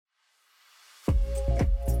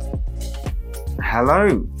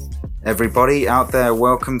Hello, everybody out there.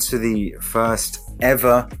 Welcome to the first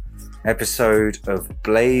ever episode of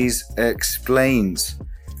Blaze Explains,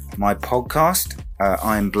 my podcast.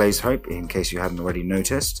 I'm Blaze Hope, in case you hadn't already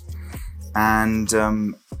noticed. And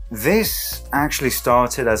this actually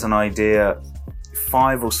started as an idea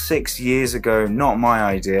 5 or 6 years ago, not my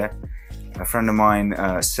idea. A friend of mine,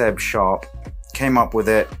 Seb Sharp, came up with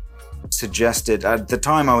it, suggested, at the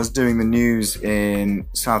time I was doing the news in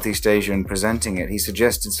Southeast Asia and presenting it, he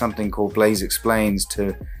suggested something called Blaze Explains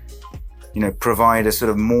to, provide a sort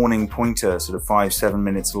of morning pointer, sort of 5-7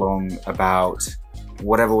 minutes long, about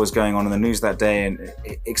whatever was going on in the news that day and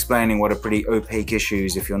explaining what are pretty opaque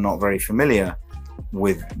issues if you're not very familiar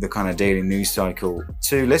with the kind of daily news cycle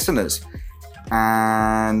to listeners.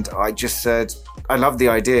 And I just said, I love the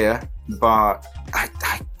idea, but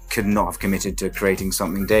I could not have committed to creating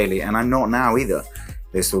something daily, and I'm not now either.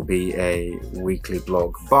 This will be a weekly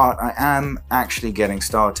blog, but I am actually getting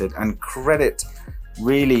started, and credit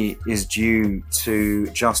really is due to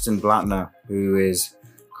Justin Blattner, who is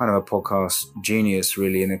kind of a podcast genius,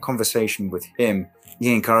 really. In a conversation with him,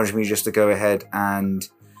 he encouraged me just to go ahead and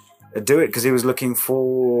do it because he was looking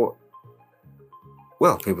for,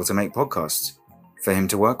 people to make podcasts for him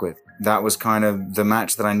to work with. That was kind of the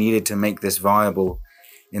match that I needed to make this viable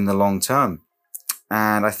in the long term.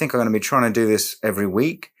 And I think I'm going to be trying to do this every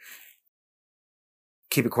week.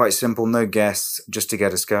 Keep it quite simple, no guests, just to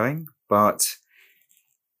get us going. But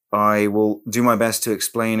I will do my best to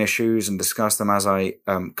explain issues and discuss them as I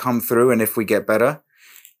come through. And if we get better,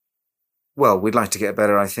 we'd like to get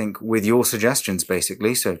better, I think, with your suggestions,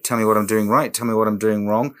 basically. So tell me what I'm doing right. Tell me what I'm doing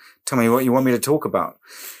wrong. Tell me what you want me to talk about.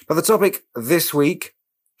 But the topic this week,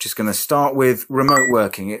 just going to start with remote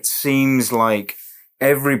working. It seems like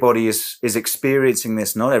everybody is experiencing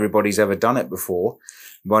this. Not everybody's ever done it before,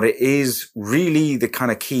 but it is really the kind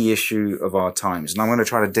of key issue of our times. And I'm going to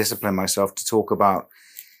try to discipline myself to talk about,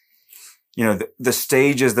 the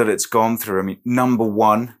stages that it's gone through. I mean, number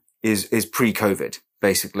one is pre-COVID,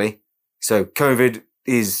 basically. So COVID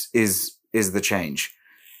is the change.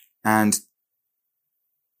 And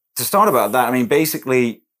to start about that, I mean,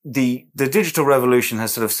 basically the digital revolution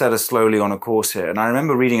has sort of set us slowly on a course here. And I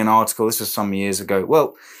remember reading an article, this was some years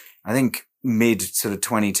ago, I think mid sort of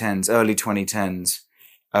 2010s, early 2010s,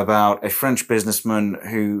 about a French businessman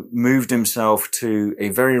who moved himself to a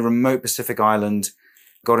very remote Pacific island,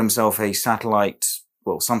 got himself a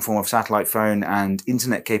some form of satellite phone and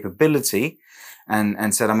internet capability,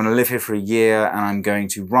 and said, I'm going to live here for a year and I'm going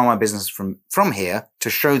to run my business from here to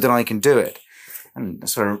show that I can do it. And I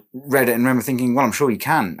sort of read it and remember thinking, I'm sure you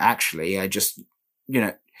can, actually. I just,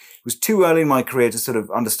 it was too early in my career to sort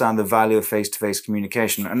of understand the value of face-to-face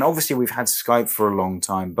communication. And obviously we've had Skype for a long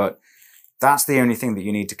time, but that's the only thing that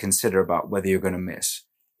you need to consider about whether you're going to miss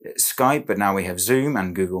Skype. But now we have Zoom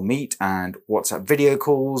and Google Meet and WhatsApp video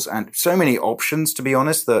calls and so many options, to be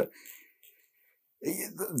honest, that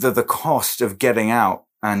the cost of getting out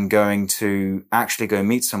and going to actually go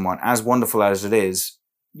meet someone, as wonderful as it is,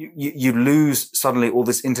 you lose suddenly all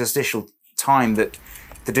this interstitial time that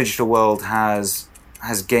the digital world has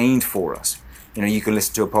gained for us. You can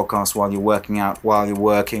listen to a podcast while you're working out, while you're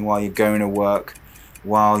working, while you're going to work,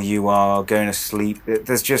 while you are going to sleep. You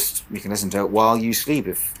can listen to it while you sleep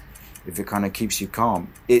if it kind of keeps you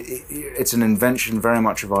calm. It's an invention very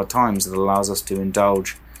much of our times that allows us to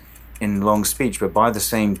indulge in long speech, but by the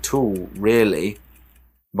same tool,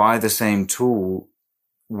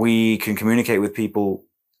 we can communicate with people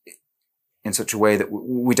in such a way that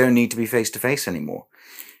we don't need to be face to face anymore.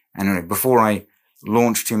 And before I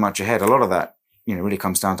launch too much ahead, a lot of that, really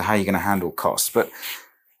comes down to how you're going to handle costs. But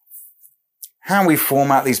how we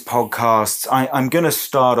format these podcasts, I'm going to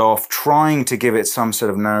start off trying to give it some sort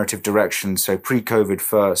of narrative direction. So pre-COVID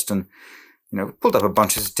first, and, pulled up a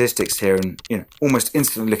bunch of statistics here and, almost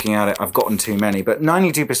instantly looking at it, I've gotten too many, but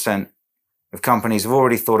 92% of companies have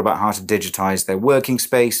already thought about how to digitize their working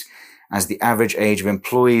space, as the average age of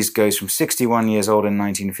employees goes from 61 years old in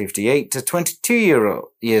 1958 to 22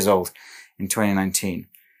 years old in 2019.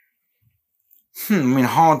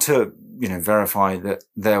 Hard to, verify that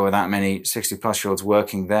there were that many 60-plus-year-olds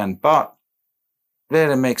working then, but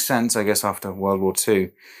it makes sense, I guess, after World War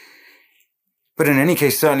II. But in any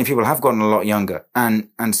case, certainly people have gotten a lot younger, and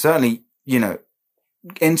certainly,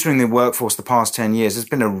 entering the workforce the past 10 years has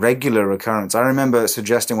been a regular occurrence. I remember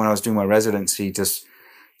suggesting when I was doing my residency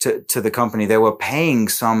to the company, they were paying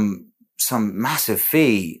some massive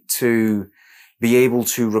fee to be able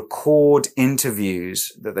to record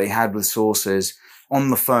interviews that they had with sources on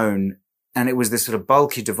the phone. And it was this sort of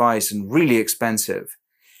bulky device and really expensive.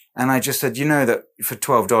 And I just said, that for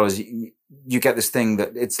 $12, you get this thing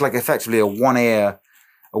that it's like effectively a one-ear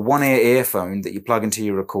earphone that you plug into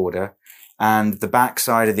your recorder, and the back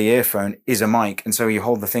side of the earphone is a mic. And so you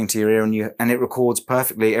hold the thing to your ear and it records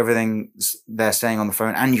perfectly everything they're saying on the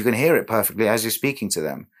phone, and you can hear it perfectly as you're speaking to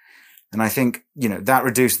them. And I think, that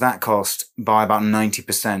reduced that cost by about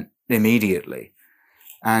 90% immediately.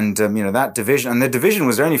 And, that division, and the division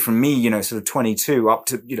was only from me, sort of 22 up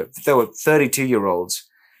to, there were 32-year-olds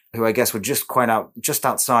who I guess were just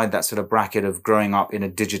outside that sort of bracket of growing up in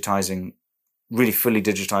a really fully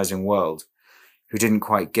digitizing world, who didn't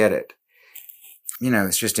quite get it.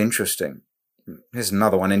 It's just interesting. Here's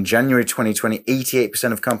another one. In January 2020,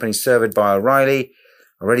 88% of companies surveyed by O'Reilly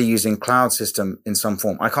already using cloud system in some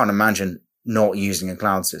form. I can't imagine not using a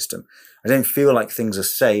cloud system. I don't feel like things are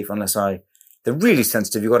safe unless they're really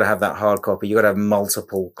sensitive. You've got to have that hard copy. You've got to have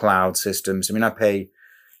multiple cloud systems. I mean, I pay,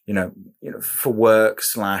 for work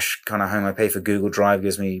 / kind of home, I pay for Google Drive,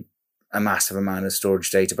 gives me a massive amount of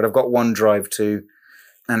storage data, but I've got OneDrive too,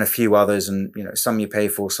 and a few others. And, some you pay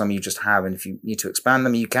for, some you just have. And if you need to expand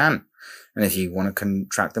them, you can. And if you want to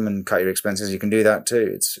contract them and cut your expenses, you can do that too.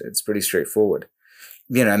 It's pretty straightforward.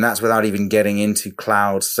 And that's without even getting into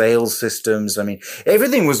cloud sales systems. I mean,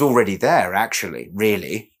 everything was already there, actually,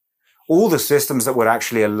 really. All the systems that would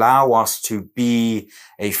actually allow us to be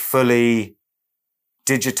a fully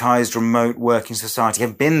digitized remote working society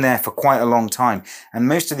have been there for quite a long time. And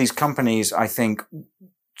most of these companies, I think,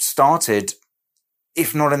 started,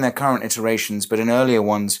 if not in their current iterations, but in earlier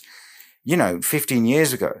ones, 15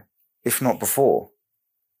 years ago, if not before.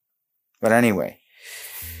 But anyway,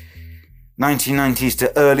 1990s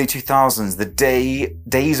to early 2000s, the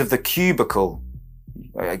days of the cubicle.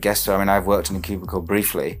 I guess so. I mean, I've worked in a cubicle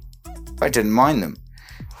briefly. I didn't mind them,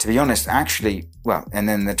 to be honest, actually. Well, and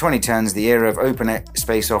then the 2010s, the era of open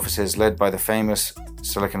space offices led by the famous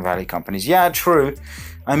Silicon Valley companies. Yeah, true.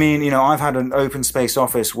 I mean, I've had an open space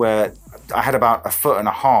office where I had about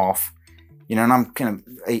 1.5 feet, and I'm kind of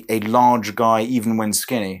a large guy, even when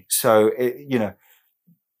skinny. So,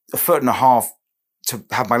 1.5 feet to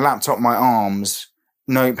have my laptop, my arms,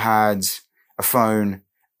 notepads, a phone,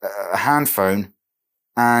 a hand phone,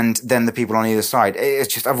 and then the people on either side.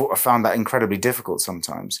 It's just, I've found that incredibly difficult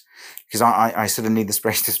sometimes because I sort of need the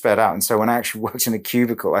space to spread out. And so when I actually worked in a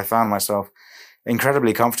cubicle, I found myself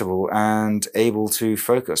incredibly comfortable and able to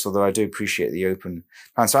focus, although I do appreciate the open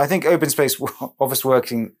plan. So I think open space office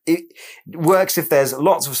working, it works if there's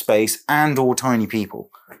lots of space and or tiny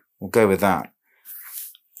people. We'll go with that.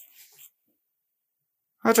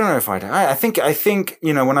 I don't know if I think,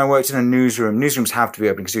 when I worked in a newsrooms have to be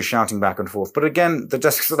open because you're shouting back and forth. But again, the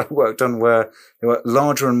desks that I worked on they were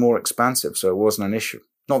larger and more expansive, so it wasn't an issue.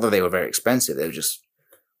 Not that they were very expensive. They were just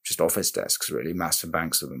office desks, really, massive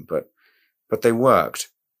banks of them, but they worked.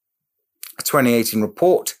 A 2018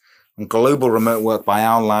 report on global remote work by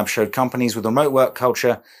Owl Lab showed companies with remote work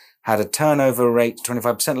culture had a turnover rate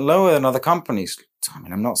 25% lower than other companies. I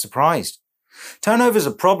mean, I'm not surprised. Turnover is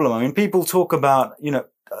a problem. I mean, people talk about,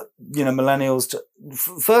 millennials.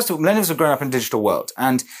 First of all, millennials have grown up in a digital world,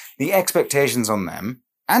 and the expectations on them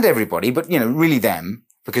and everybody, but really them,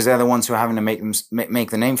 because they're the ones who are having to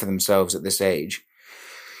make the name for themselves at this age,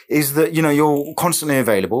 is that you're constantly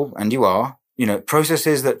available, and you are.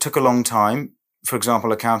 Processes that took a long time, for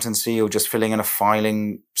example, accountancy or just filling in a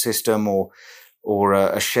filing system or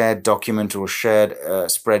a shared document or a shared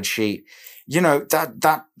spreadsheet.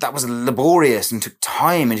 That was laborious and took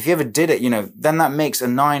time. And if you ever did it, then that makes a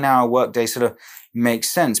 9-hour workday sort of make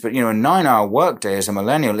sense. But, a 9-hour workday as a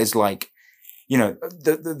millennial is like,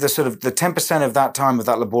 the sort of the 10% of that time of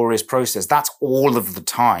that laborious process, that's all of the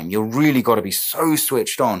time. You've really got to be so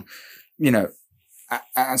switched on,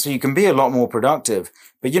 and so you can be a lot more productive.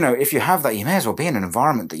 But, if you have that, you may as well be in an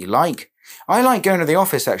environment that you like. I like going to the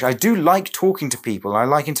office, actually. I do like talking to people. I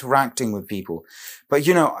like interacting with people. But,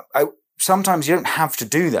 sometimes you don't have to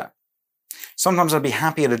do that. Sometimes I'd be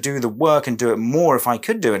happier to do the work and do it more if I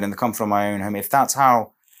could do it in the comfort of my own home, if that's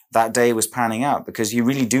how that day was panning out, because you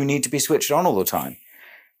really do need to be switched on all the time.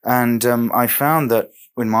 And I found that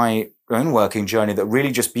in my own working journey that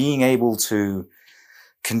really just being able to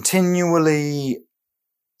continually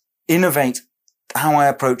innovate how I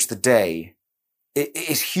approach the day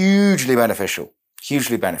is hugely beneficial.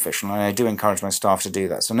 Hugely beneficial, and I do encourage my staff to do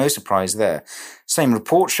that. So no surprise there. Same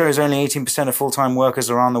report shows only 18% of full-time workers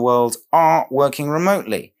around the world are working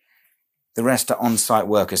remotely. The rest are on-site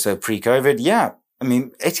workers. So pre-COVID,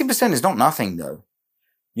 18% is not nothing though.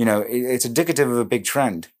 It's indicative of a big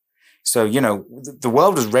trend. So, the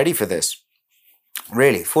world is ready for this.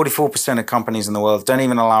 Really, 44% of companies in the world don't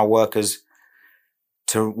even allow workers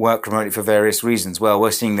to work remotely for various reasons. Well,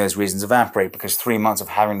 we're seeing those reasons evaporate because 3 months of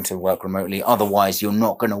having to work remotely, otherwise you're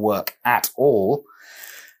not going to work at all.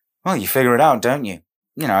 Well, you figure it out, don't you?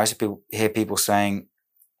 You know, I hear people saying,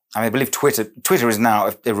 I believe Twitter is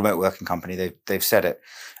now a remote working company. They've said it.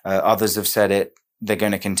 Others have said it. They're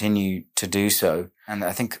going to continue to do so. And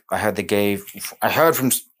I think I heard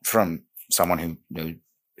from someone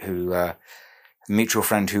who a mutual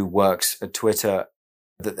friend who works at Twitter,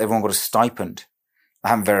 that everyone got a stipend. I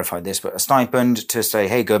haven't verified this, but a stipend to say,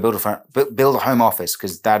 hey, go build a home office,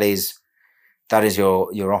 because that is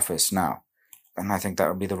your office now. And I think that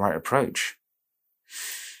would be the right approach.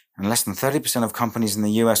 And less than 30% of companies in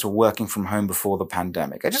the US were working from home before the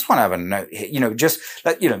pandemic. I just want to have a note here,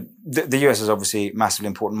 the US is obviously a massively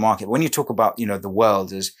important market. When you talk about, the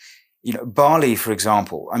world as, Bali, for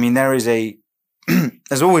example, I mean, there is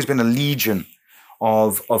there's always been a legion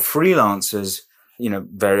of freelancers,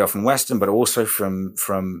 very often Western, but also from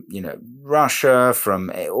Russia,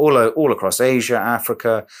 from all across Asia,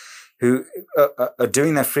 Africa, who are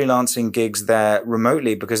doing their freelancing gigs there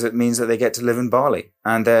remotely because it means that they get to live in Bali.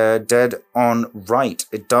 And they're dead on right.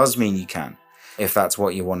 It does mean you can, if that's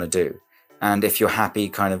what you want to do. And if you're happy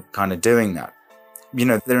kind of doing that.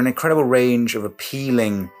 There are an incredible range of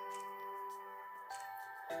appealing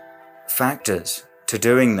factors to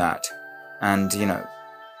doing that. And,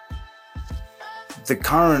 the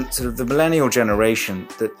current sort of the millennial generation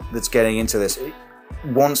that's getting into this,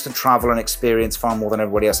 wants to travel and experience far more than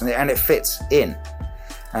everybody else, and it fits in.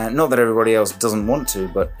 Not that everybody else doesn't want to,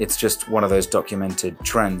 but it's just one of those documented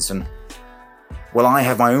trends. And well, I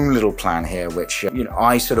have my own little plan here, which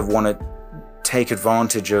I sort of want to take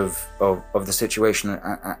advantage of the situation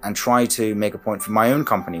and try to make a point for my own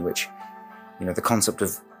company, which the concept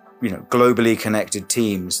of globally connected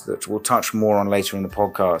teams that we'll touch more on later in the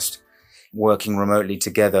podcast, working remotely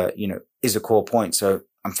together, is a core point. So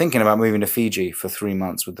I'm thinking about moving to Fiji for 3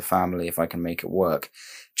 months with the family if I can make it work,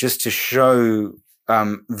 just to show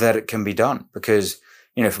that it can be done. Because,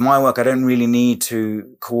 for my work, I don't really need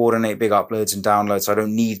to coordinate big uploads and downloads. I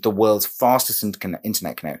don't need the world's fastest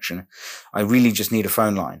internet connection. I really just need a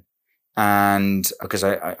phone line. And because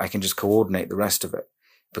I can just coordinate the rest of it,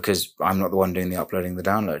 because I'm not the one doing the uploading, the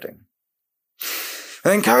downloading.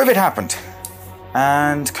 And then COVID happened.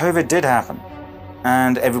 And COVID did happen.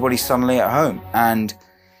 And everybody's suddenly at home. And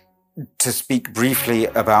to speak briefly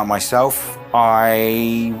about myself,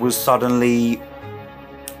 I was suddenly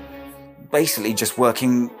basically just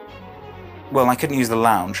working. Well, I couldn't use the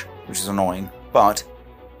lounge, which is annoying, but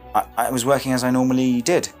I was working as I normally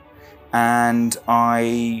did. And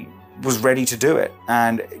I was ready to do it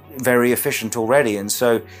and very efficient already. And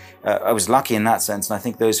so I was lucky in that sense. And I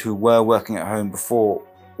think those who were working at home before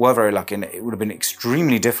were very lucky. And it would have been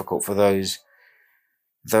extremely difficult for those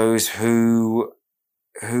who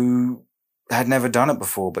had never done it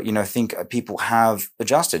before. But, I think people have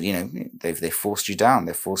adjusted, they've forced you down.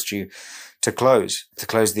 They've forced you to close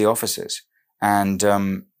the offices. And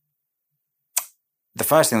the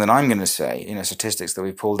first thing that I'm going to say, statistics that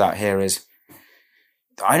we've pulled out here is,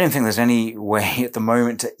 I don't think there's any way at the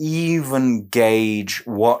moment to even gauge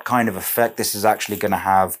what kind of effect this is actually going to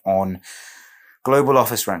have on global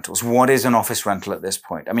office rentals. What is an office rental at this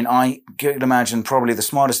point? I mean, I could imagine probably the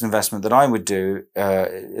smartest investment that I would do,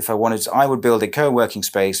 if I wanted to, I would build a co-working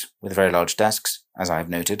space with very large desks, as I have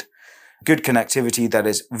noted, good connectivity that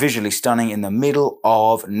is visually stunning in the middle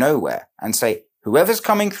of nowhere, and say, whoever's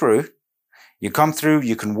coming through, you come through,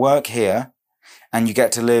 you can work here, and you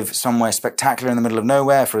get to live somewhere spectacular in the middle of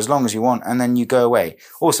nowhere for as long as you want, and then you go away.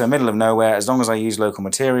 Also, middle of nowhere, as long as I use local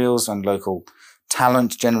materials and local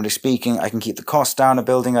talent, generally speaking, I can keep the cost down a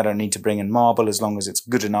building. I don't need to bring in marble as long as it's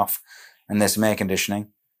good enough and there's some air conditioning.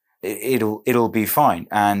 It'll be fine.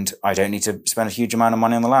 And I don't need to spend a huge amount of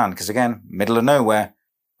money on the land because, again, middle of nowhere,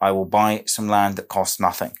 I will buy some land that costs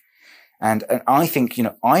nothing. And I think,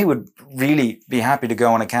 I would really be happy to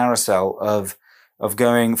go on a carousel of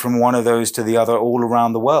going from one of those to the other all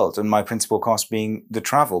around the world, and my principal cost being the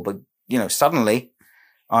travel. But, suddenly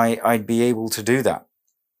I'd be able to do that.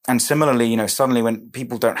 And similarly, suddenly when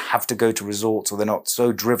people don't have to go to resorts, or they're not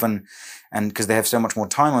so driven, and because they have so much more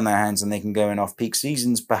time on their hands and they can go in off peak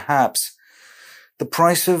seasons, perhaps the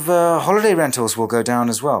price of holiday rentals will go down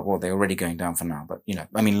as well. Well, they're already going down for now, but,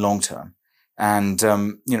 long term. And,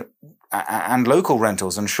 and local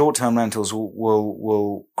rentals and short-term rentals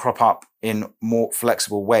will crop up in more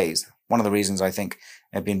flexible ways. One of the reasons I think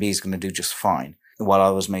Airbnb is going to do just fine, while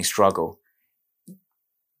others may struggle.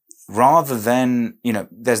 Rather than,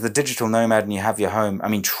 there's the digital nomad and you have your home. I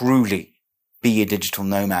mean, truly be a digital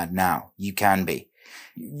nomad now. You can be.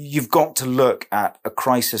 You've got to look at a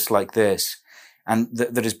crisis like this and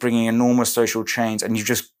that is bringing enormous social change. And you've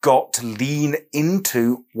just got to lean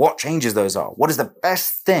into what changes those are. What is the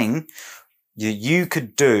best thing you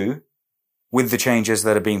could do with the changes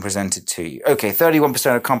that are being presented to you? Okay,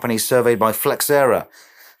 31% of companies surveyed by Flexera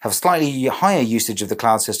have slightly higher usage of the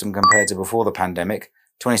cloud system compared to before the pandemic.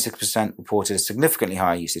 26% reported a significantly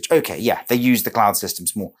higher usage. Okay, yeah, they use the cloud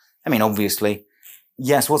systems more. I mean, obviously.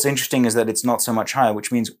 Yes, what's interesting is that it's not so much higher,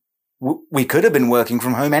 which means we could have been working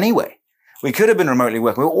from home anyway. We could have been remotely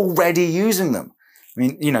working. We're already using them. I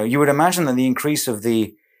mean, you would imagine that the increase of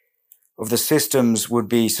the systems would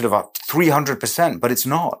be sort of up 300%, but it's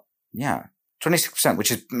not. Yeah, 26%, which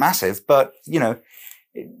is massive, but,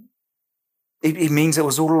 it means it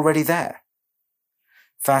was all already there.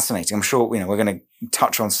 Fascinating. I'm sure, we're going to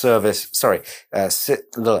touch on software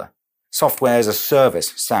as a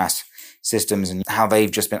service, SaaS systems, and how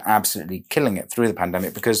they've just been absolutely killing it through the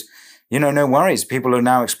pandemic because, no worries. People are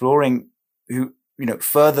now exploring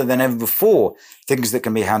further than ever before, things that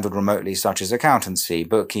can be handled remotely, such as accountancy,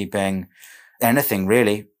 bookkeeping, anything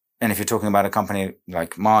really. And if you're talking about a company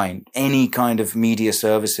like mine, any kind of media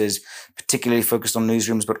services, particularly focused on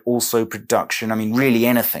newsrooms, but also production. I mean, really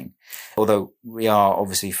anything. Although we are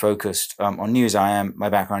obviously focused on news. My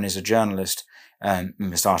background is a journalist. In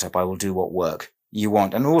a startup, I will do what work you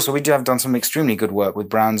want. And also we have done some extremely good work with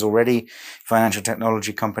brands already, financial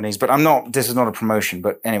technology companies, but this is not a promotion.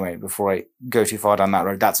 But anyway, before I go too far down that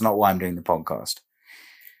road, that's not why I'm doing the podcast.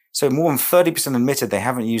 So more than 30% admitted they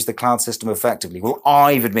haven't used the cloud system effectively. Well,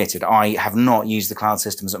 I've admitted I have not used the cloud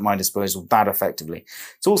systems at my disposal that effectively.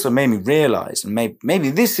 It's also made me realize, and maybe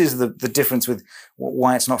this is the difference with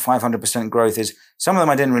why it's not 500% growth, is some of them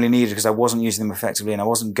I didn't really need because I wasn't using them effectively and I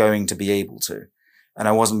wasn't going to be able to. And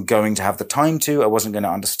I wasn't going to have the time to, I wasn't going to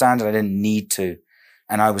understand it, I didn't need to.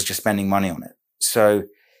 And I was just spending money on it. So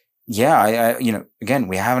yeah, again,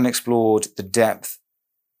 we haven't explored the depth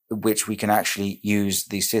which we can actually use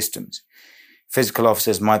these systems. Physical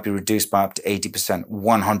offices might be reduced by up to 80%,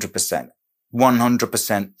 100%.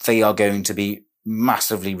 100%, they are going to be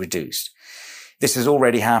massively reduced. This is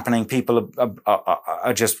already happening. People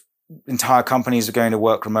are just, entire companies are going to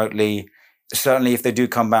work remotely. Certainly if they do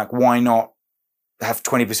come back, why not have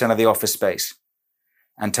 20% of the office space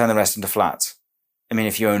and turn the rest into flats? I mean,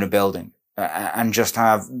 if you own a building. And just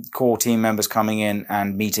have core team members coming in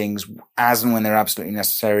and meetings as and when they're absolutely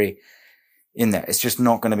necessary in there. It's just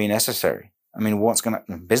not going to be necessary. I mean,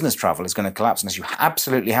 business travel is going to collapse unless you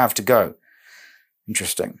absolutely have to go.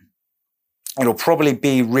 Interesting. It'll probably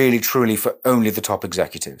be really, truly for only the top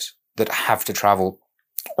executives that have to travel.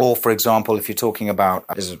 Or, for example, if you're talking about,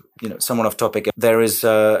 someone off topic, there is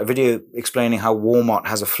a video explaining how Walmart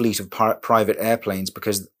has a fleet of private airplanes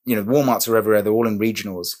because, Walmarts are everywhere. They're all in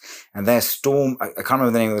regionals and their store, I can't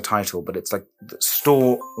remember the name of the title, but it's like the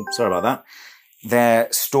store, sorry about that. Their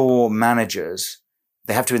store managers,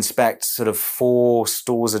 they have to inspect sort of 4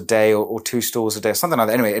 stores a day or 2 stores a day, something like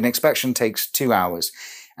that. Anyway, an inspection takes 2 hours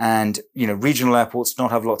and, regional airports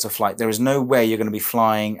don't have lots of flight. There is no way you're going to be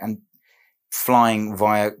flying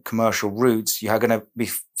via commercial routes. You are going to be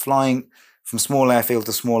flying from small airfield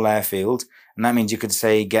to small airfield. And that means you could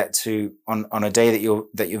say get to on a day that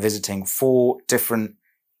you're visiting 4 different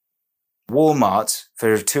Walmarts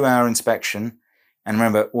for a 2-hour inspection. And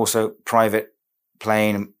remember also private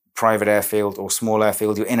plane, private airfield or small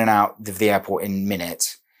airfield. You're in and out of the airport in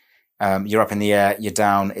minutes. You're up in the air, you're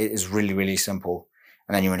down. It is really, really simple.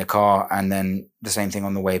 And then you're in a car and then the same thing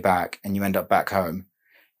on the way back and you end up back home.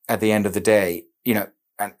 At the end of the day,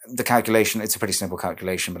 and the calculation, it's a pretty simple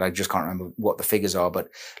calculation, but I just can't remember what the figures are. But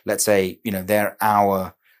let's say, their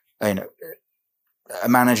hour, a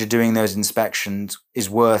manager doing those inspections is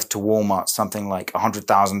worth to Walmart something like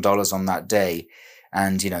 $100,000 on that day.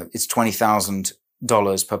 And, it's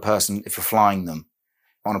 $20,000 per person if you're flying them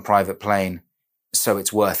on a private plane. So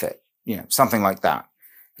it's worth it, something like that.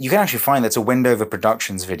 You can actually find that's a Wendover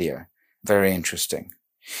Productions video. Very interesting.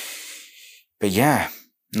 But yeah.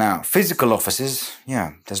 Now, physical offices,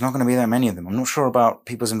 there's not going to be that many of them. I'm not sure about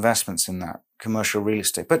people's investments in that commercial real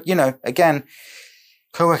estate. But, again,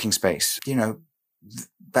 co-working space,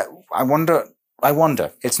 that I wonder,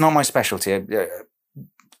 it's not my specialty.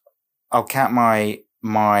 I'll cap my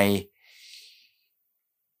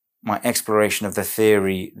exploration of the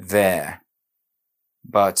theory there.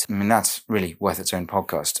 But, I mean, that's really worth its own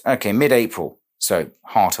podcast. Okay, mid-April, so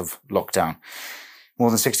heart of lockdown. More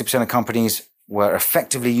than 60% of companies were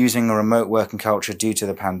effectively using a remote working culture due to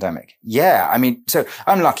the pandemic. Yeah, I mean, so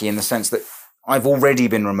I'm lucky in the sense that I've already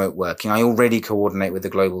been remote working. I already coordinate with the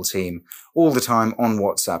global team all the time on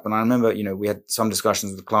WhatsApp. And I remember, we had some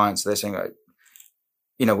discussions with the clients. They're saying,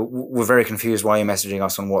 we're very confused why you're messaging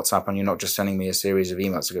us on WhatsApp and you're not just sending me a series of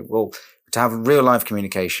emails. I go, well, to have real life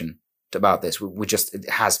communication about this, it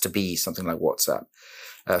has to be something like WhatsApp.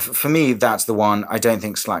 For me, that's the one. I don't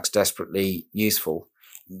think Slack's desperately useful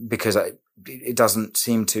because it doesn't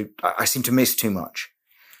seem to, I seem to miss too much.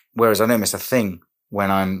 Whereas I don't miss a thing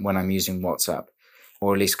when I'm using WhatsApp,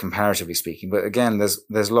 or at least comparatively speaking. But again,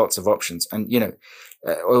 there's lots of options. And,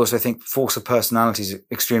 I also think force of personality is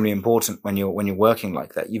extremely important when you're working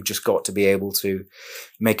like that. You've just got to be able to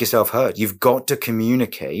make yourself heard. You've got to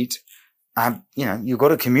communicate. You've got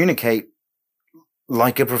to communicate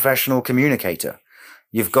like a professional communicator.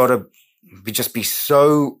 You've got to just be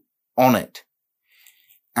so on it.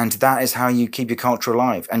 And that is how you keep your culture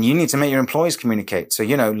alive. And you need to make your employees communicate. So,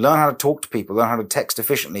 learn how to talk to people, learn how to text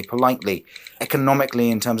efficiently, politely, economically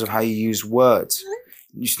in terms of how you use words.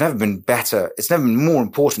 It's never been better. It's never been more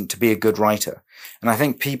important to be a good writer. And I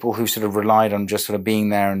think people who sort of relied on just sort of being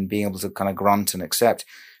there and being able to kind of grunt and accept,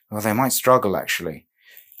 well, they might struggle actually.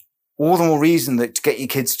 All the more reason that to get your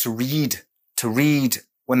kids to read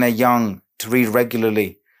when they're young, to read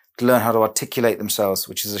regularly, to learn how to articulate themselves,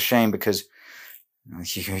 which is a shame because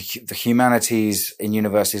the humanities in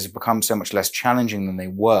universities have become so much less challenging than they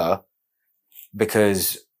were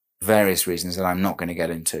because various reasons that I'm not going to get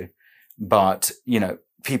into. But,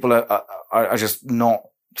 people are just not,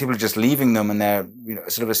 people are just leaving them and they're,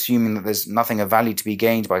 sort of assuming that there's nothing of value to be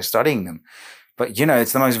gained by studying them. But,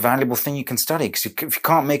 it's the most valuable thing you can study because if you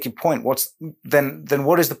can't make your point, then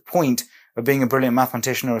what is the point of being a brilliant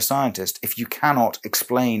mathematician or a scientist if you cannot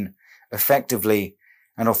explain effectively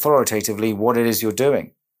and authoritatively what it is you're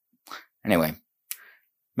doing? Anyway,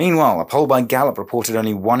 meanwhile, a poll by Gallup reported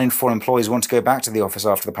only 1 in 4 employees want to go back to the office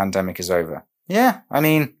after the pandemic is over. Yeah, I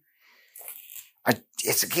mean,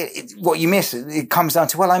 what you miss, it comes down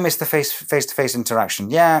to, well, I miss the face-to-face interaction.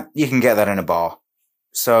 Yeah, you can get that in a bar.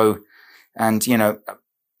 So, and,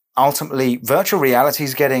 ultimately, virtual reality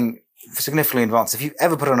is getting significantly advanced. If you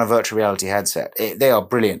ever put on a virtual reality headset, they are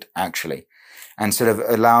brilliant, actually, and sort of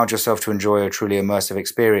allowed yourself to enjoy a truly immersive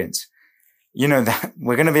experience. That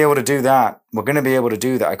we're going to be able to do that. We're going to be able to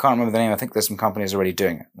do that. I can't remember the name. I think there's some companies already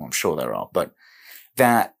doing it. Well, I'm sure there are, but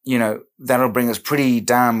that, that'll bring us pretty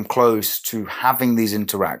damn close to having these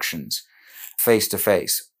interactions face to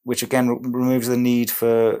face, which again removes the need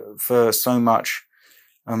for so much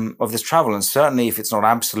of this travel. And certainly if it's not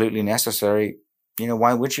absolutely necessary,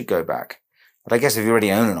 why would you go back? But I guess if you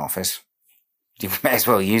already own an office, you may as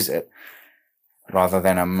well use it rather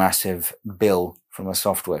than a massive bill from a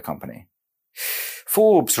software company.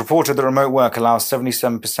 Forbes reported that remote work allows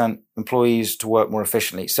 77% employees to work more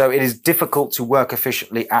efficiently. So it is difficult to work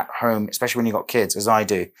efficiently at home, especially when you've got kids, as I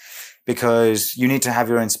do, because you need to have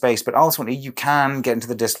your own space. But ultimately, you can get into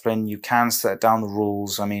the discipline. You can set down the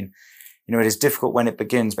rules. I mean, it is difficult when it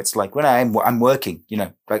begins, but it's like when I'm working,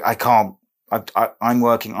 like I'm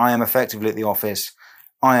working. I am effectively at the office.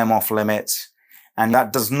 I am off limits. And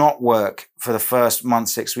that does not work for the first month,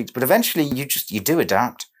 6 weeks. But eventually you do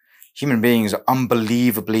adapt. Human beings are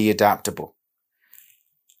unbelievably adaptable.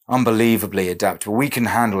 Unbelievably adaptable. We can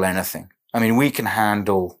handle anything. I mean, we can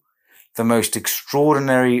handle the most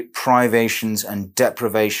extraordinary privations and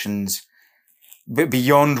deprivations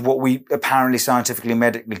beyond what we apparently scientifically,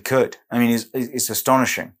 medically could. I mean, it's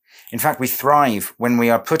astonishing. In fact, we thrive when we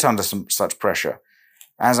are put under such pressure.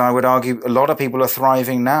 As I would argue, a lot of people are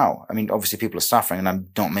thriving now. I mean, obviously people are suffering, and I'm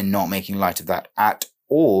not making light of that at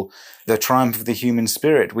all. The triumph of the human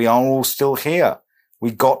spirit. We are all still here.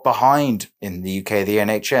 We got behind in the UK, the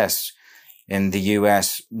NHS. In the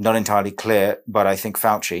US, not entirely clear, but I think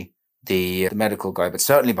Fauci, the medical guy, but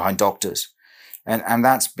certainly behind doctors. And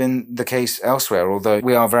that's been the case elsewhere, although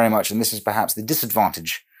we are very much, and this is perhaps the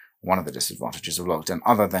disadvantage, one of the disadvantages of lockdown,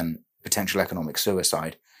 other than potential economic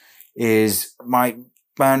suicide, is my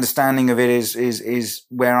understanding of it is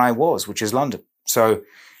where I was, which is London. So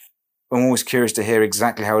I'm always curious to hear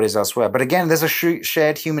exactly how it is elsewhere. But again, there's a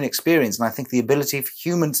shared human experience. And I think the ability for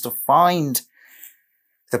humans to find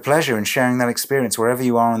the pleasure in sharing that experience wherever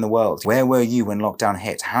you are in the world. Where were you when lockdown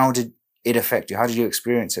hit? How did it affect you? How did you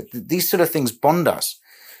experience it? These sort of things bond us.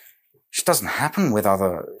 It just doesn't happen with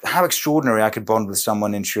how extraordinary I could bond with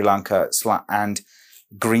someone in Sri Lanka and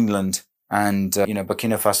Greenland and,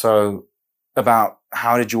 Burkina Faso about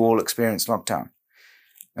how did you all experience lockdown?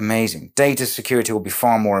 Amazing. Data security will be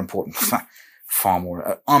far more important,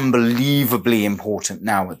 unbelievably important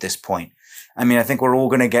now at this point. I mean, I think we're all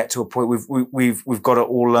going to get to a point we've got to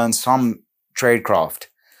all learn some tradecraft,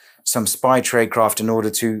 some spy tradecraft in order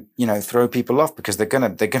to, throw people off because they're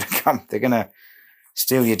going to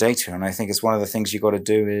steal your data. And I think it's one of the things you got to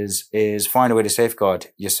do is find a way to safeguard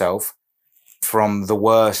yourself from the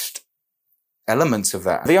worst elements of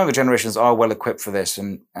that. The younger generations are well equipped for this,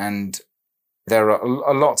 and there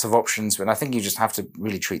are lots of options, but I think you just have to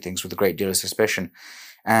really treat things with a great deal of suspicion.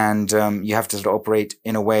 And you have to sort of operate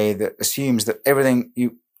in a way that assumes that everything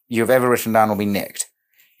you've ever written down will be nicked.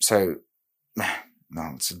 So,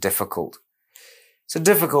 no, it's a difficult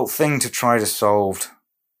thing to try to solve.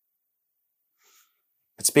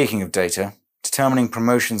 But speaking of data, determining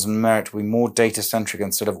promotions and merit will be more data-centric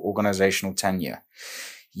instead of organizational tenure.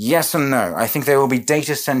 Yes and no. I think they will be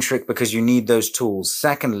data-centric because you need those tools.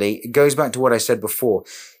 Secondly, it goes back to what I said before.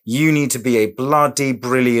 You need to be a bloody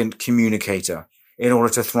brilliant communicator in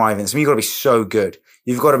order to thrive in this. I mean, you've got to be so good.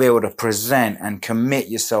 You've got to be able to present and commit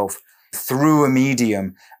yourself through a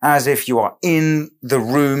medium as if you are in the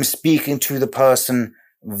room speaking to the person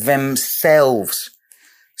themselves.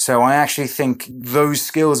 So I actually think those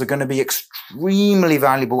skills are going to be extremely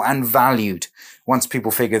valuable and valued once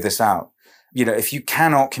people figure this out. You know, if you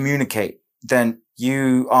cannot communicate, then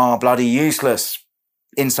you are bloody useless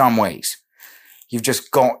in some ways. You've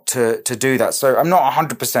just got to do that. So I'm not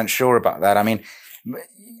 100% sure about that. I mean,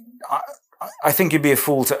 I think you'd be a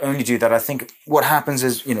fool to only do that. I think what happens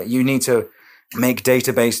is, you know, you need to make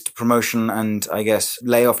data-based promotion and, I guess,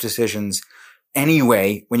 layoff decisions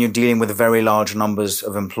anyway when you're dealing with very large numbers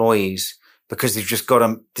of employees, because they've just got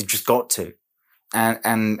to.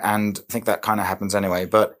 And I think that kind of happens anyway.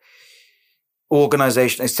 But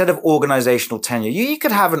instead of organizational tenure, you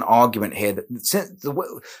could have an argument here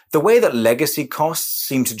that the way that legacy costs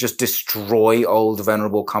seem to just destroy old,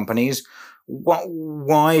 venerable companies,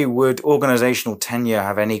 why would organizational tenure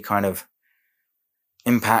have any kind of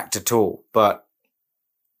impact at all? But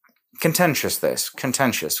contentious,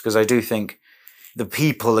 because I do think the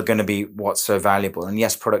people are going to be what's so valuable. And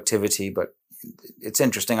yes, productivity, but it's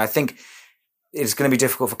interesting. I think it's going to be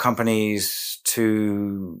difficult for companies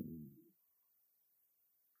to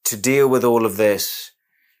deal with all of this.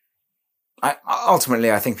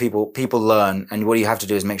 Ultimately, I think people learn, and what you have to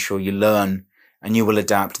do is make sure you learn and you will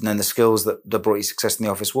adapt. And then the skills that brought you success in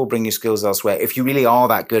the office will bring you skills elsewhere if you really are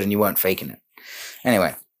that good and you weren't faking it.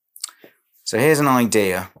 Anyway, so here's an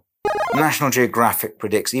idea. National Geographic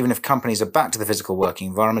predicts even if companies are back to the physical working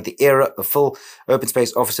environment, the era of full open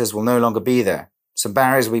space offices will no longer be there. Some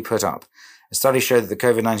barriers will be put up. A study showed that the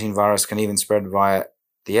COVID-19 virus can even spread via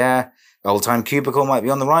the air. Old-time cubicle might be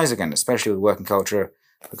on the rise again, especially with working culture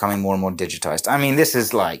becoming more and more digitized. I mean, this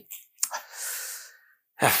is like,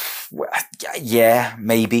 yeah,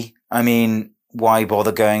 maybe. I mean, why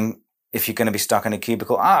bother going if you're going to be stuck in a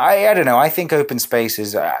cubicle? I don't know. I think open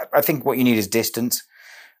spaces, I think what you need is distance.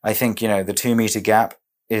 I think, the 2 meter gap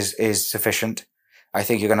is sufficient. I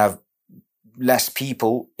think you're going to have less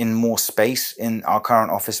people in more space in our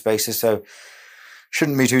current office spaces. So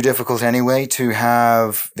shouldn't be too difficult anyway to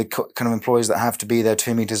have the kind of employees that have to be there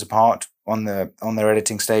 2 meters apart on their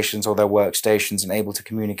editing stations or their workstations and able to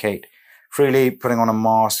communicate freely, putting on a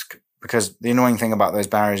mask, because the annoying thing about those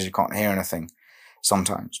barriers is you can't hear anything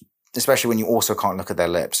sometimes, especially when you also can't look at their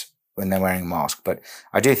lips when they're wearing a mask. But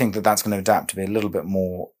I do think that that's going to adapt to be a little bit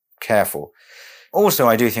more careful. Also,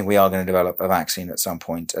 I do think we are going to develop a vaccine at some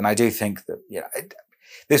point. And I do think that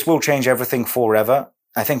this will change everything forever.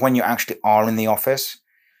 I think when you actually are in the office,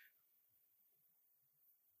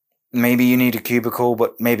 maybe you need a cubicle,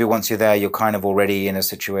 but maybe once you're there, you're kind of already in a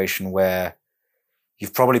situation where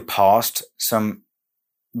you've probably passed some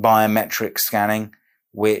biometric scanning,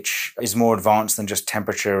 which is more advanced than just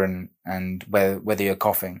temperature and whether you're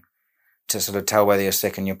coughing, to sort of tell whether you're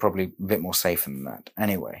sick, and you're probably a bit more safe than that.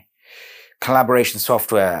 Anyway, collaboration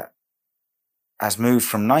software has moved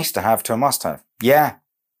from nice to have to a must have.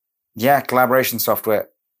 Yeah, collaboration software,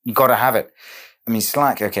 you got to have it. I mean,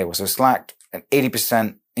 Slack, okay, well, so Slack, an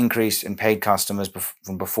 80% increase in paid customers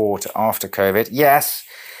from before to after COVID. Yes.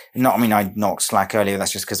 I knocked Slack earlier.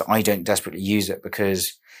 That's just because I don't desperately use it,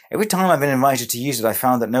 because every time I've been invited to use it, I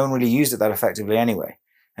found that no one really used it that effectively anyway.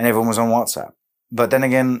 And everyone was on WhatsApp. But then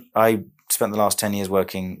again, I spent the last 10 years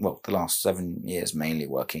the last 7 years mainly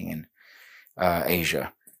working in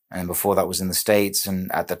Asia. And before that was in the States.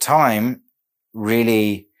 And at the time,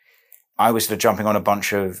 really, I was sort of jumping on a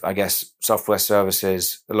bunch of, I guess, software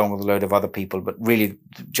services along with a load of other people, but really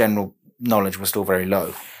the general knowledge was still very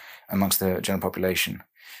low amongst the general population.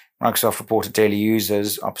 Microsoft reported daily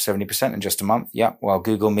users up 70% in just a month. Yeah, while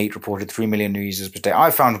Google Meet reported 3 million new users per day.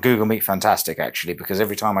 I found Google Meet fantastic, actually, because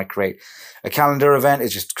every time I create a calendar event, it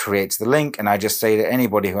just creates the link, and I just say to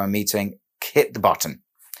anybody who I'm meeting, hit the button.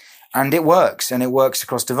 And it works,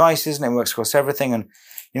 across devices, and it works across everything. And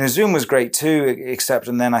Zoom was great too,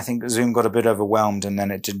 and then I think Zoom got a bit overwhelmed, and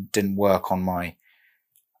then it didn't work on my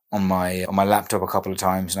laptop a couple of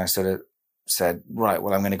times, and I sort of said, right,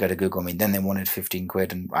 well, I'm going to go to Google Meet. Then they wanted 15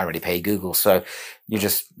 quid and I already pay Google. So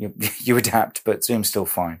you adapt, but Zoom's still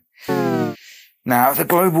fine. Now, the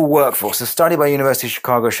global workforce. A study by University of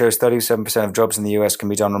Chicago shows 37% of jobs in the US can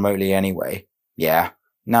be done remotely anyway. Yeah.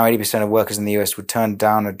 Now 80% of workers in the US would turn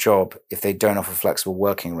down a job if they don't offer flexible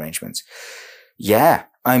working arrangements. Yeah.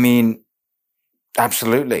 I mean,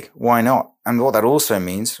 absolutely. Why not? And what that also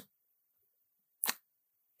means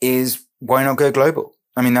is why not go global?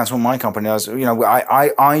 I mean, that's what my company does.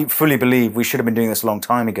 I fully believe we should have been doing this a long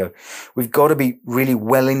time ago. We've got to be really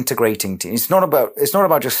well integrating teams. It's not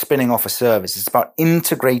about just spinning off a service. It's about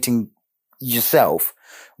integrating yourself,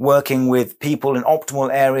 working with people in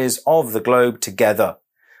optimal areas of the globe together.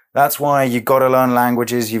 That's why you've got to learn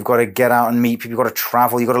languages. You've got to get out and meet people. You've got to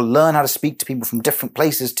travel. You've got to learn how to speak to people from different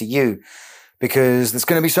places to you, because it's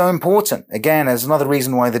going to be so important. Again, there's another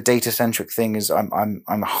reason why the data-centric thing is, I'm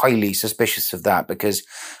highly suspicious of that, because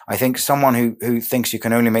I think someone who thinks you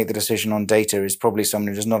can only make the decision on data is probably someone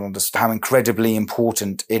who does not understand how incredibly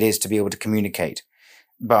important it is to be able to communicate.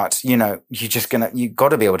 But, you've got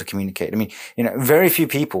to be able to communicate. I mean, very few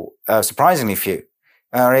people, surprisingly few,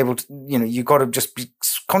 are able to, you've got to just be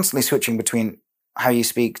constantly switching between how you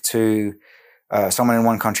speak to someone in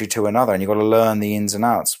one country to another, and you've got to learn the ins and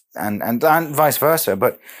outs, and vice versa.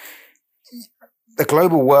 But the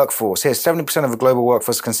global workforce here, 70% of the global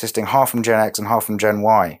workforce consisting half from Gen X and half from Gen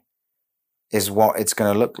Y, is what it's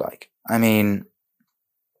going to look like. I mean,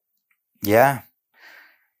 yeah.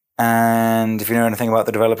 And if you know anything about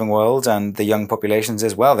the developing world and the young populations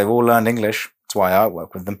as well, they've all learned English. That's why I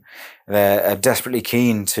work with them. They're desperately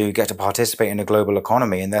keen to get to participate in a global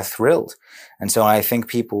economy, and they're thrilled. And so I think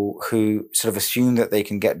people who sort of assume that they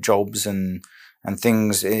can get jobs and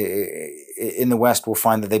things in the West will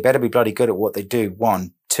find that they better be bloody good at what they do.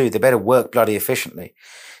 1, 2, they better work bloody efficiently.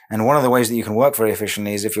 And one of the ways that you can work very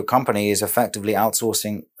efficiently is if your company is effectively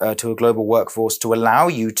outsourcing to a global workforce to allow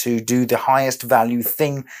you to do the highest value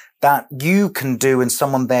thing that you can do and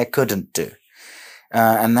someone there couldn't do.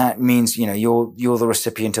 And that means, you're the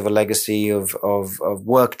recipient of a legacy of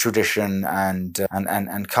work tradition and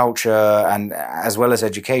culture, and as well as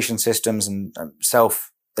education systems and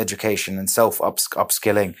self-education and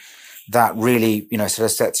self-upskilling that really, sort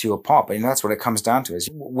of sets you apart. But that's what it comes down to, is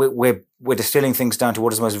we're distilling things down to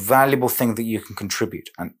what is the most valuable thing that you can contribute.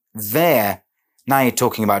 And now you're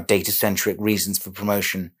talking about data-centric reasons for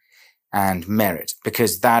promotion and merit,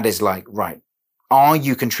 because that is like, right, are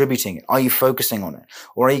you contributing it? Are you focusing on it?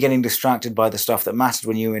 Or are you getting distracted by the stuff that mattered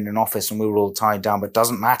when you were in an office and we were all tied down, but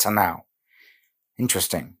doesn't matter now?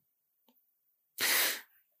 Interesting.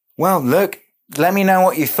 Well, look, let me know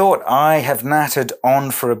what you thought. I have nattered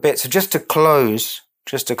on for a bit. So just to close,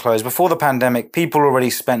 before the pandemic, people already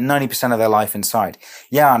spent 90% of their life inside.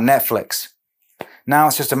 Yeah, Netflix. Now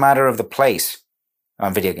it's just a matter of the place.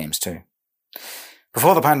 Video games too.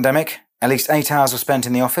 Before the pandemic, at least 8 hours were spent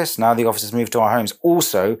in the office. Now the office has moved to our homes.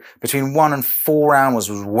 Also, between 1 and 4 hours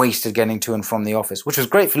was wasted getting to and from the office, which was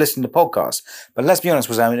great for listening to podcasts. But let's be honest,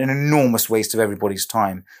 was an enormous waste of everybody's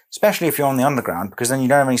time, especially if you're on the underground, because then you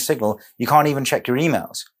don't have any signal. You can't even check your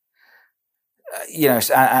emails,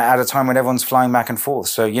 at a time when everyone's flying back and forth.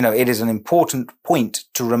 So, it is an important point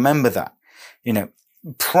to remember that,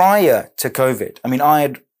 prior to COVID, I mean, I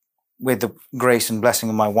had, with the grace and blessing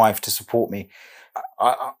of my wife to support me,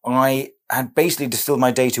 I had basically distilled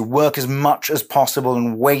my day to work as much as possible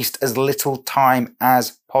and waste as little time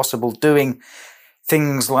as possible doing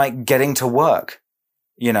things like getting to work,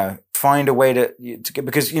 find a way to get,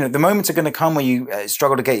 because, the moments are going to come where you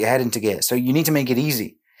struggle to get your head into gear. So you need to make it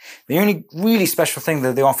easy. The only really special thing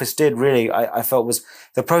that the office did really, I felt, was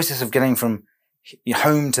the process of getting from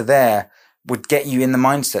home to there would get you in the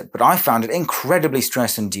mindset. But I found it incredibly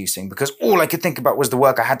stress-inducing, because all I could think about was the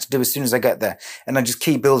work I had to do as soon as I get there. And I just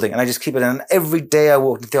keep building, and I just keep it. And every day I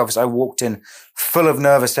walked into the office, I walked in full of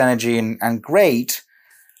nervous energy and great,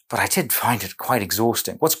 but I did find it quite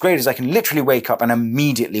exhausting. What's great is I can literally wake up and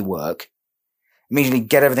immediately work, immediately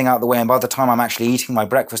get everything out of the way. And by the time I'm actually eating my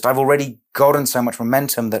breakfast, I've already gotten so much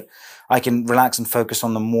momentum that I can relax and focus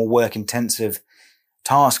on the more work-intensive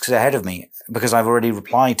tasks ahead of me, because I've already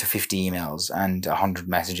replied to 50 emails and 100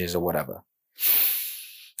 messages or whatever.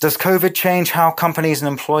 Does COVID change how companies and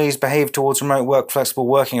employees behave towards remote work, flexible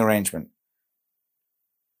working arrangement?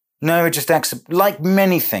 No, it just, like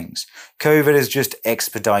many things, COVID has just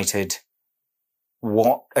expedited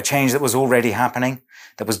a change that was already happening,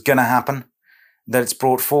 that was going to happen, that it's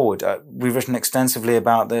brought forward. We've written extensively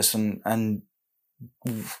about this, and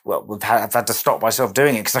I've had to stop myself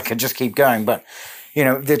doing it because I could just keep going. But,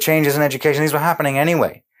 the changes in education, these were happening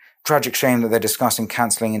anyway. tragic shame that they're discussing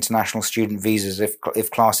cancelling international student visas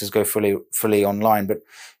if classes go fully online. But,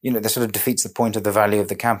 that sort of defeats the point of the value of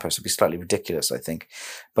the campus. It'd be slightly ridiculous, I think.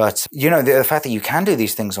 But, the fact that you can do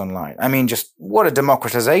these things online, I mean, just what a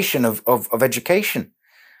democratization of education.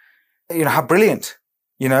 How brilliant,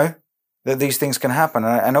 that these things can happen.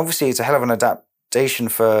 And obviously it's a hell of an adaptation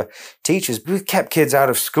for teachers. We've kept kids out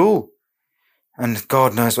of school. And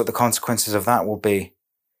God knows what the consequences of that will be.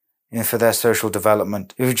 For their social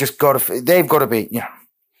development. They've got to be,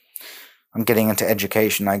 I'm getting into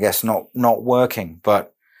education, I guess, not working,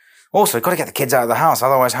 but also got to get the kids out of the house.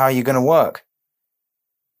 Otherwise, how are you going to work?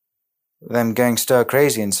 Them going stir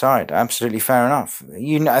crazy inside. Absolutely fair enough.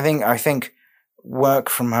 I think work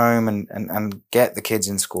from home and get the kids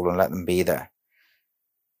in school and let them be there.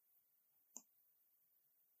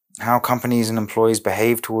 How companies and employees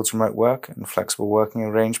behave towards remote work and flexible working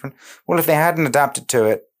arrangement. Well, if they hadn't adapted to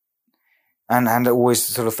it, and always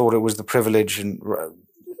sort of thought it was the privilege and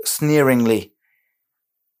sneeringly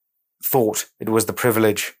thought it was the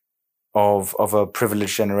privilege of a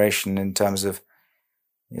privileged generation in terms of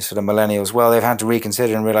sort of millennials. Well, they've had to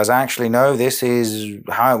reconsider and realize, actually, no, this is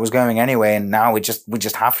how it was going anyway, and now we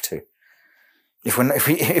just have to.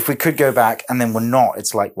 If we could go back and then we're not,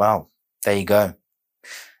 it's like, well, there you go.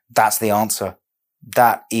 That's the answer.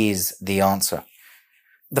 That is the answer.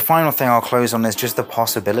 The final thing I'll close on is just the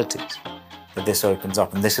possibilities that this opens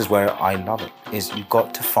up, and this is where I love it, is you've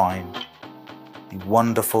got to find the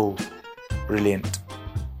wonderful, brilliant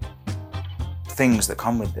things that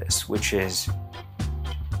come with this, which is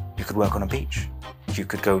you could work on a beach. You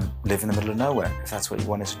could go live in the middle of nowhere if that's what you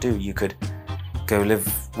wanted to do. You could go live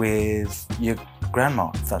with your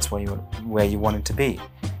grandma if that's where you wanted to be.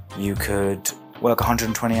 You could work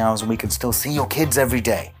 120 hours a week and still see your kids every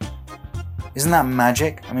day. Isn't that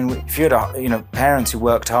magic? I mean, if you had parents who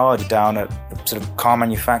worked hard down at the sort of car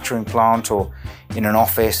manufacturing plant or in an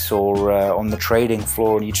office or on the trading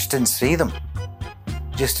floor, and you just didn't see them.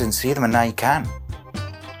 And now you can.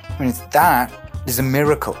 I mean, that is a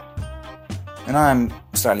miracle. And I'm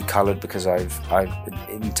slightly coloured because I've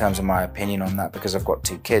in terms of my opinion on that, because I've got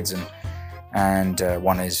 2 kids and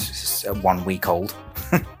one is 1 week old.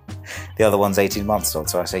 The other one's 18 months old,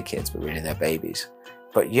 so I say kids, but really they're babies.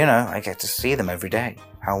 But, I get to see them every day.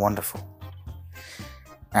 How wonderful.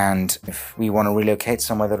 And if we want to relocate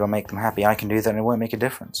somewhere that will make them happy, I can do that and it won't make a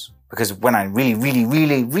difference. Because when I really, really,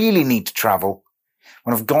 really, really need to travel,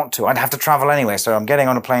 when I've got to, I'd have to travel anyway. So I'm getting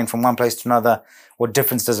on a plane from one place to another. What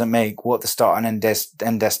difference does it make what the start and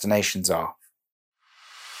end destinations are?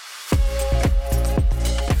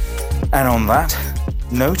 And on that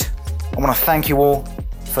note, I want to thank you all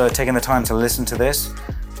for taking the time to listen to this.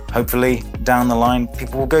 Hopefully, down the line,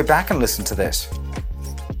 people will go back and listen to this,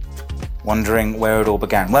 wondering where it all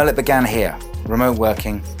began. Well, it began here, remote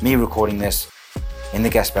working, me recording this in the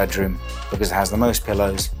guest bedroom because it has the most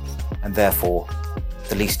pillows and therefore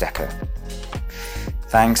the least echo.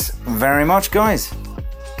 Thanks very much, guys.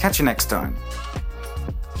 Catch you next time.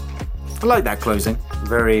 I like that closing.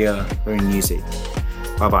 Very newsy.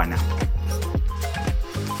 Bye-bye now.